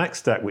on to the next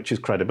step, which is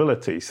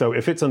credibility. So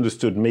if it's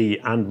understood me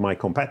and my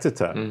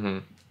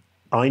competitor,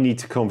 I need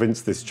to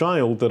convince this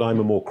child that I'm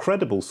a more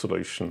credible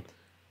solution,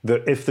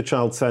 that if the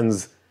child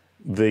sends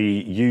the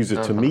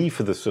user to me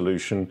for the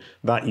solution,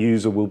 that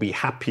user will be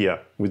happier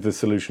with the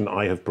solution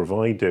I have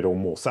provided or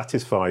more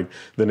satisfied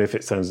than if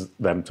it sends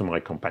them to my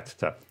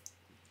competitor.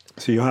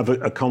 So you have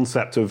a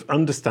concept of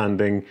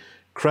understanding,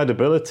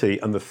 credibility,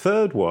 and the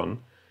third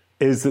one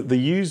is that the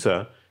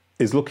user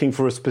is looking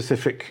for a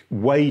specific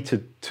way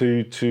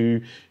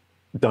to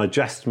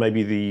digest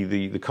maybe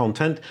the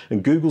content,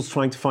 and Google's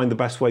trying to find the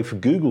best way for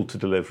Google to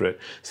deliver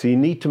it. So you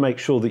need to make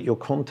sure that your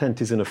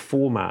content is in a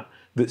format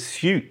that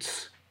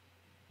suits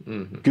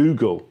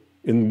Google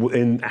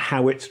in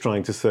how it's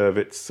trying to serve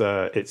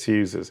its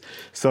users.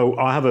 So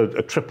I have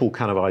a triple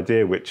kind of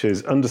idea, which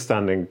is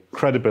understanding,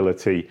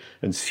 credibility,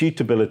 and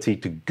suitability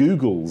to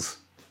Google's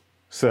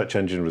search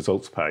engine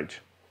results page.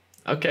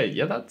 Okay,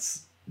 yeah,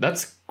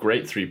 that's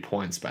great 3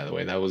 points, by the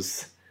way. That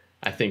was,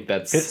 I think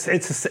that's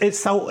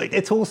it's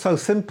all so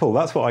simple.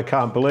 That's what I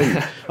can't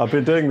believe. I've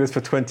been doing this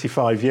for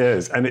 25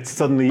 years, and it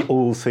suddenly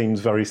all seems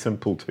very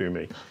simple to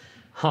me.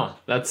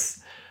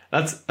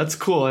 That's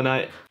cool, and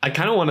I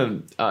kind of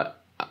want to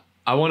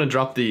I want to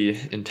drop the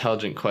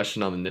intelligent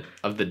question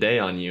of the day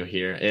on you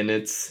here, and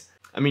it's,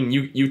 I mean,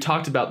 you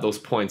talked about those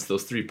points,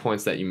 those 3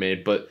 points that you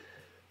made, but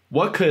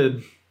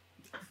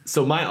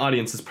so my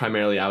audience is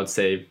primarily, I would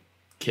say,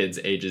 kids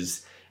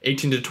ages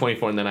 18 to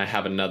 24, and then I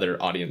have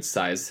another audience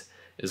size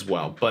as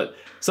well. But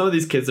some of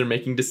these kids are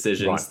making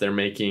decisions, they're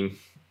making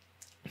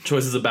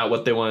choices about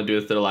what they want to do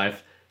with their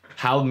life,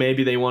 how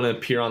maybe they want to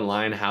appear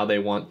online, how they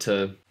want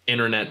to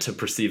internet to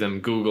perceive them,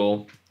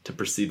 Google to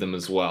perceive them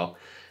as well.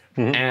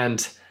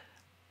 And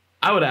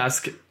I would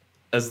ask,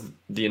 as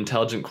the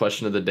intelligent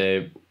question of the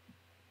day,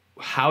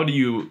 how do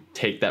you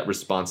take that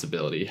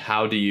responsibility?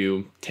 How do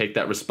you take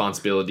that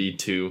responsibility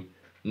to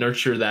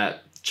nurture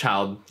that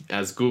child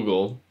as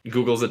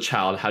Google's a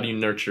child? How do you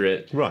nurture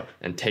it Right.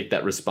 and take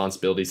that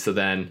responsibility so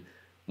then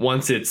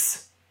once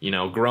it's,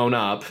 grown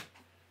up,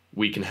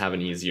 we can have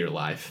an easier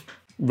life?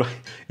 Right.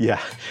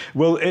 Yeah.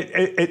 Well,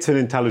 it's an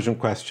intelligent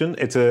question.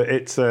 It's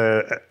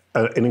an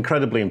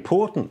incredibly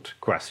important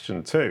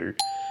question too,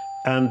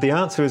 and the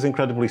answer is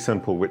incredibly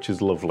simple, which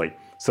is lovely.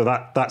 So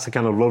that's a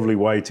kind of lovely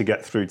way to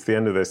get through to the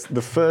end of this.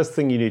 The first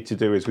thing you need to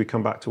do is we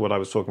come back to what I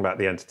was talking about,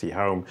 the entity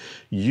home.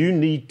 You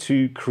need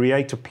to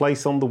create a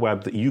place on the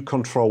web that you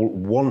control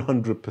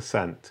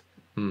 100%.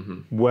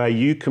 Where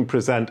you can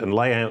present and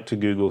lay out to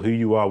Google who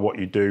you are, what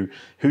you do,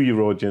 who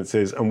your audience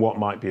is, and what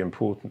might be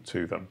important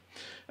to them.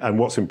 And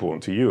what's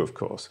important to you, of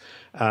course.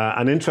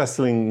 And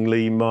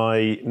interestingly,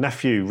 my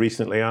nephew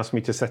recently asked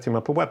me to set him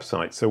up a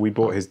website. So we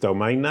bought his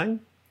domain name,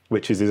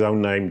 which is his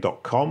own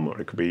name.com,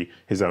 or it could be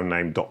his own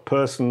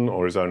name.person,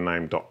 or his own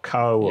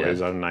name.co, or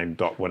his own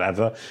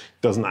name.whatever.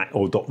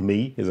 Or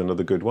 .me is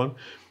another good one.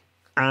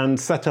 And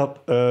set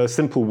up a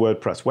simple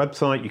WordPress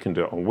website. You can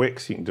do it on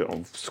Wix, you can do it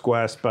on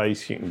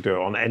Squarespace, you can do it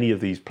on any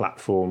of these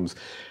platforms.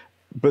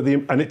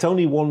 And it's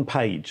only one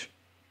page.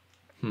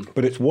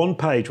 But it's one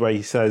page where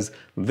he says,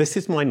 this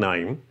is my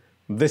name,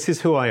 this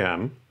is who I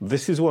am,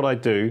 this is what I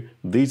do,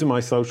 these are my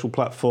social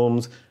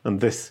platforms,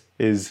 and this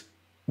is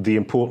the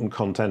important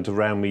content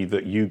around me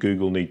that you,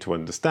 Google, need to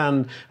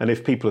understand. And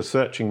if people are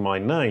searching my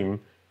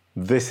name,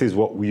 this is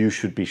what you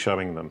should be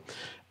showing them.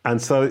 And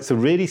so it's a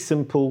really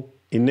simple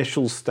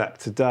initial step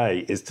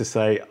today is to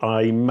say,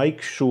 I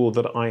make sure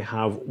that I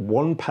have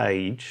one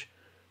page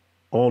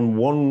on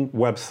one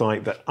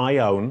website that I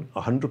own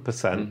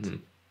 100%,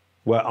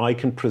 where I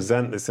can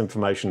present this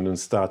information and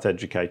start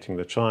educating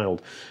the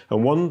child.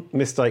 And one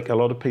mistake a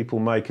lot of people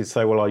make is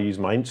say, well, I'll use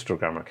my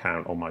Instagram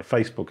account or my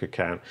Facebook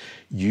account.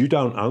 You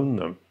don't own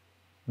them.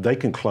 They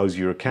can close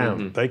your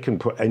account. They can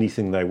put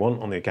anything they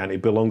want on the account.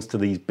 It belongs to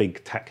these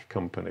big tech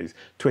companies.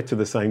 Twitter,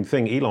 the same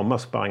thing. Elon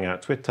Musk buying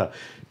out Twitter.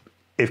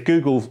 If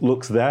Google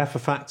looks there for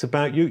facts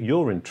about you,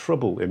 you're in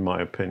trouble, in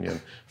my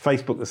opinion.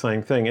 Facebook, the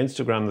same thing.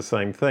 Instagram, the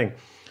same thing.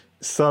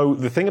 So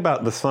the thing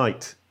about the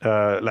site,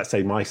 let's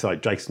say my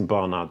site,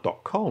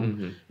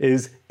 jasonbarnard.com,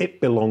 is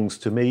it belongs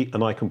to me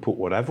and I can put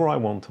whatever I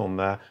want on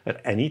there at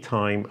any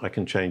time. I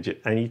can change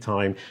it any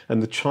time.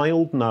 And the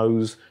child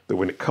knows that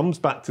when it comes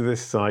back to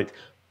this site,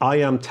 I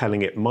am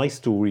telling it my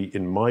story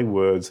in my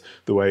words,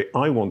 the way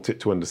I want it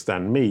to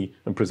understand me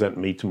and present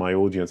me to my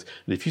audience.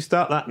 And if you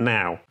start that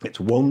now, it's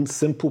one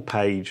simple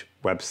page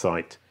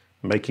website,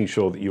 making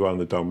sure that you own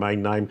the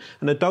domain name.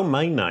 And a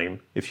domain name,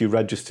 if you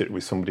register it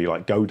with somebody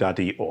like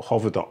GoDaddy or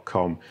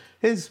hover.com,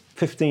 is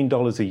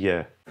 $15 a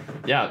year.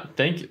 Yeah,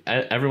 thank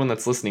everyone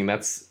that's listening.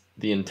 That's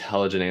the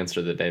intelligent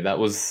answer of the day. That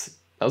was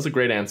a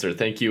great answer.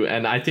 Thank you.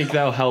 And I think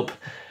that'll help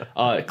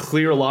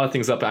clear a lot of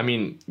things up. I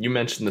mean, you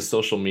mentioned the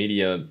social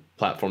media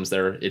platforms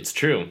there. It's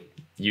true.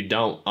 You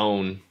don't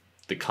own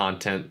the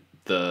content,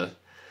 the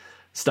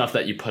stuff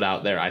that you put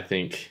out there. I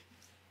think,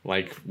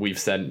 like we've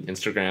said,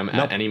 Instagram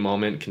at any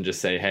moment can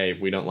just say, hey,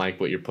 we don't like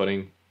what you're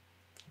putting,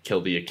 kill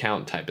the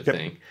account type of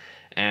thing.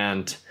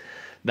 And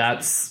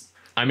that's,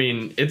 I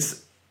mean,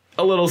 it's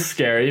a little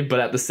scary, but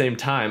at the same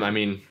time, I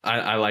mean,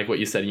 I like what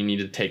you said. You need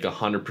to take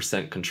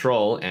 100%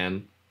 control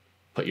and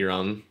put your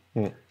own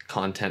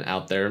content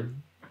out there,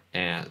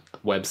 and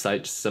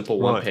website, just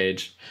simple one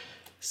page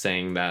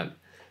saying that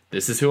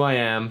this is who I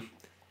am.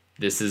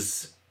 This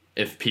is,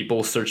 if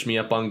people search me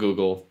up on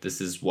Google, this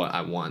is what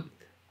I want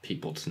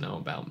people to know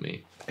about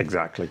me.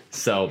 Exactly.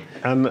 So,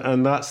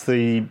 and that's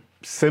the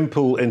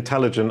simple,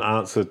 intelligent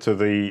answer to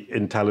the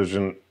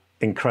intelligent,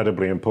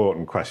 incredibly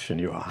important question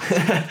you asked.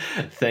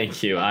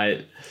 Thank you.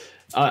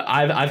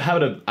 I've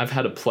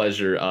had a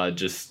pleasure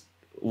just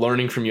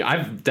learning from you.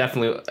 I've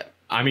definitely,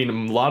 I mean,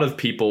 a lot of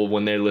people,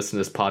 when they listen to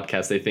this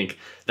podcast, they think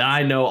that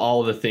I know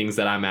all the things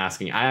that I'm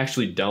asking. I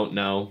actually don't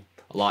know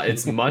a lot.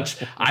 It's much,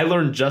 I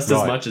learned just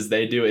as much as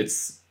they do.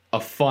 It's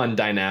a fun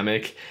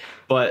dynamic,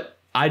 but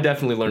I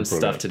definitely learned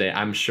stuff today.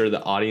 I'm sure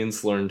the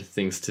audience learned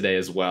things today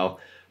as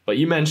well. But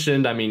you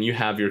mentioned, I mean, you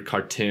have your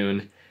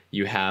cartoon,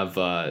 you have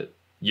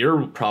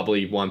your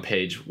probably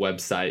one-page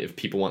website if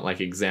people want like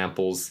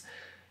examples,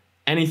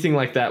 anything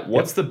like that.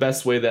 What's the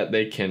best way that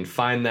they can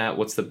find that?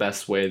 What's the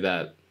best way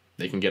that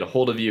they can get a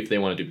hold of you if they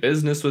want to do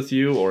business with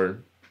you, or,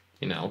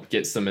 you know,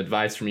 get some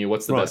advice from you?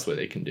 What's the best way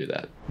they can do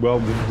that? Well,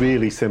 the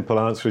really simple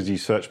answer is you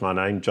search my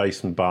name,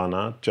 Jason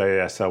Barnard,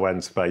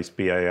 Jason space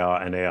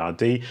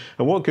Barnard. And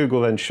what Google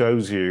then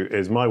shows you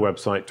is my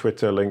website,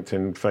 Twitter,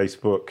 LinkedIn,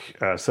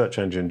 Facebook, search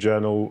engine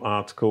journal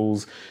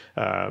articles,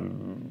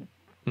 and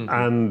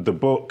the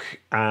book,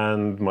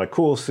 and my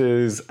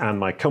courses, and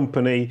my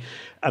company.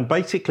 And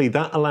basically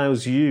that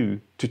allows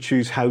you to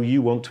choose how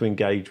you want to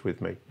engage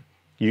with me.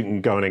 You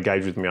can go and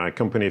engage with my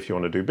company if you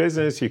want to do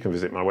business. You can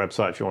visit my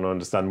website if you want to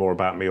understand more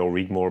about me or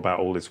read more about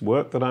all this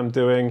work that I'm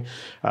doing.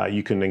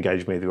 You can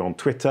engage with me on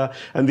Twitter.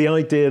 And the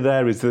idea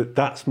there is that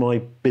that's my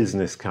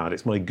business card.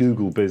 It's my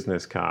Google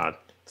business card.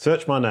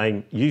 search my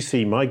name, you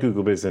see my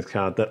Google business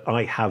card that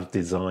I have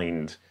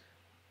designed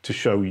to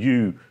show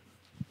you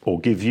or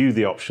give you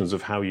the options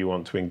of how you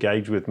want to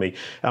engage with me.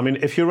 I mean,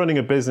 if you're running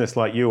a business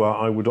like you are,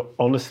 I would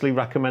honestly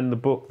recommend the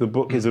book. The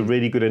book is a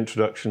really good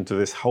introduction to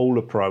this whole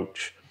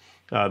approach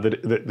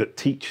that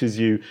teaches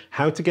you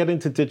how to get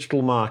into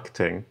digital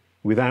marketing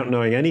without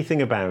knowing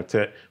anything about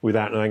it,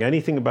 without knowing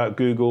anything about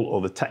Google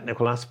or the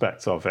technical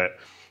aspects of it,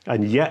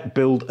 and yet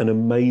build an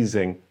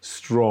amazing,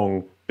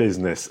 strong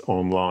business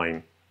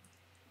online.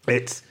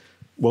 It's,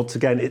 once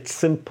again, it's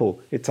simple,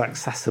 it's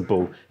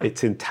accessible,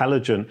 it's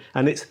intelligent,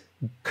 and it's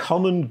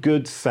common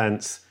good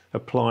sense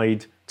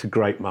applied to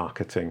great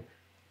marketing.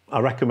 I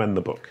recommend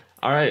the book.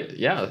 All right,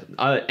 yeah.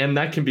 And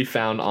that can be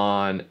found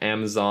on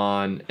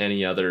Amazon,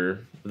 any other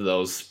of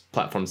those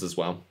platforms as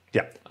well.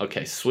 Yeah.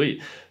 Okay,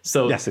 sweet.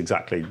 So yes,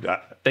 exactly.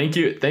 Thank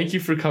you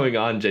for coming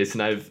on, Jason.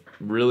 I've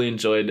really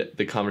enjoyed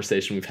the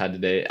conversation we've had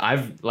today.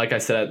 Like I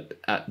said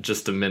at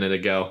just a minute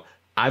ago,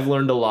 I've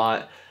learned a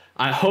lot.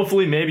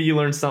 Hopefully maybe you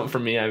learned something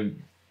from me.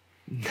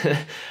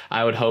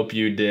 I would hope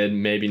you did,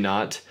 maybe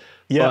not.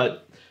 Yeah.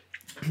 But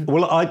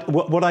well,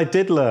 what I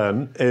did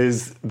learn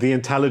is the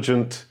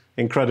intelligent,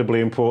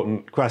 incredibly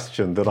important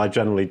question that I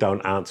generally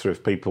don't answer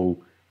if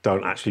people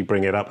don't actually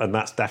bring it up. And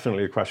that's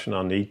definitely a question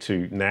I need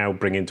to now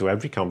bring into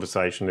every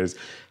conversation is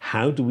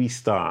how do we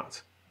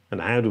start? And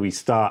how do we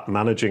start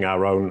managing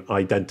our own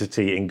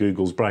identity in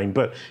Google's brain?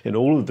 But in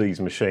all of these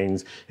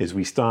machines is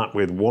we start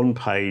with one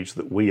page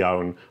that we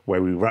own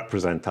where we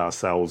represent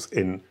ourselves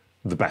in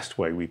the best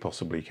way we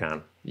possibly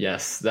can.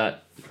 Yes,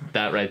 that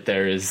right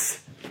there is...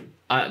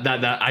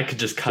 that I could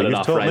just cut it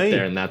off right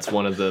there, and that's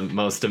one of the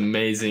most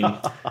amazing.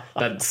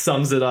 That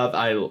sums it up.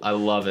 I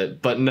love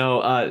it. But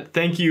no,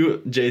 thank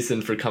you,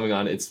 Jason, for coming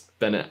on. It's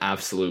been an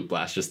absolute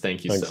blast. Just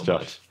thank you so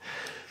much.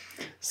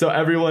 So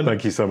everyone,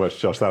 thank you so much,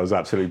 Josh. That was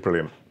absolutely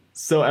brilliant.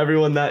 So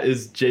everyone, that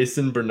is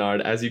Jason Barnard.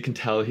 As you can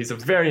tell, he's a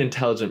very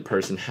intelligent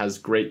person. Has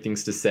great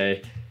things to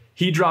say.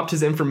 He dropped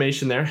his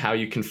information there, how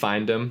you can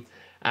find him.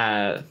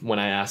 When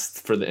I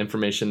asked for the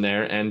information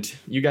there, and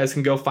you guys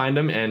can go find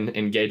him and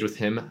engage with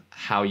him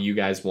how you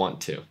guys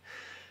want to.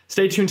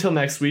 Stay tuned till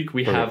next week.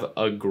 We have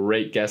a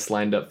great guest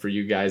lined up for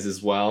you guys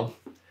as well.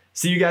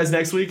 See you guys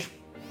next week,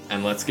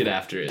 and let's get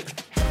after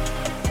it.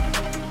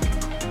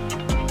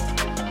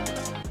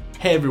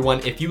 Hey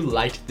everyone, if you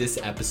liked this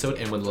episode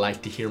and would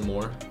like to hear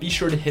more, be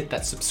sure to hit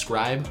that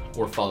subscribe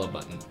or follow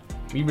button.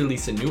 We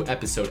release a new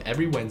episode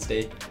every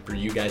Wednesday for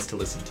you guys to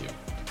listen to.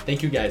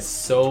 Thank you guys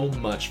so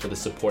much for the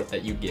support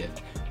that you give.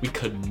 We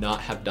could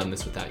not have done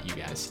this without you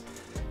guys.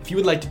 If you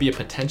would like to be a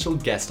potential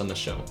guest on the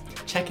show,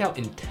 check out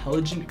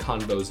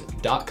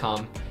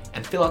intelligentconvos.com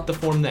and fill out the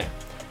form there.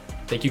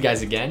 Thank you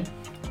guys again,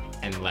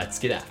 and let's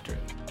get after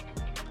it.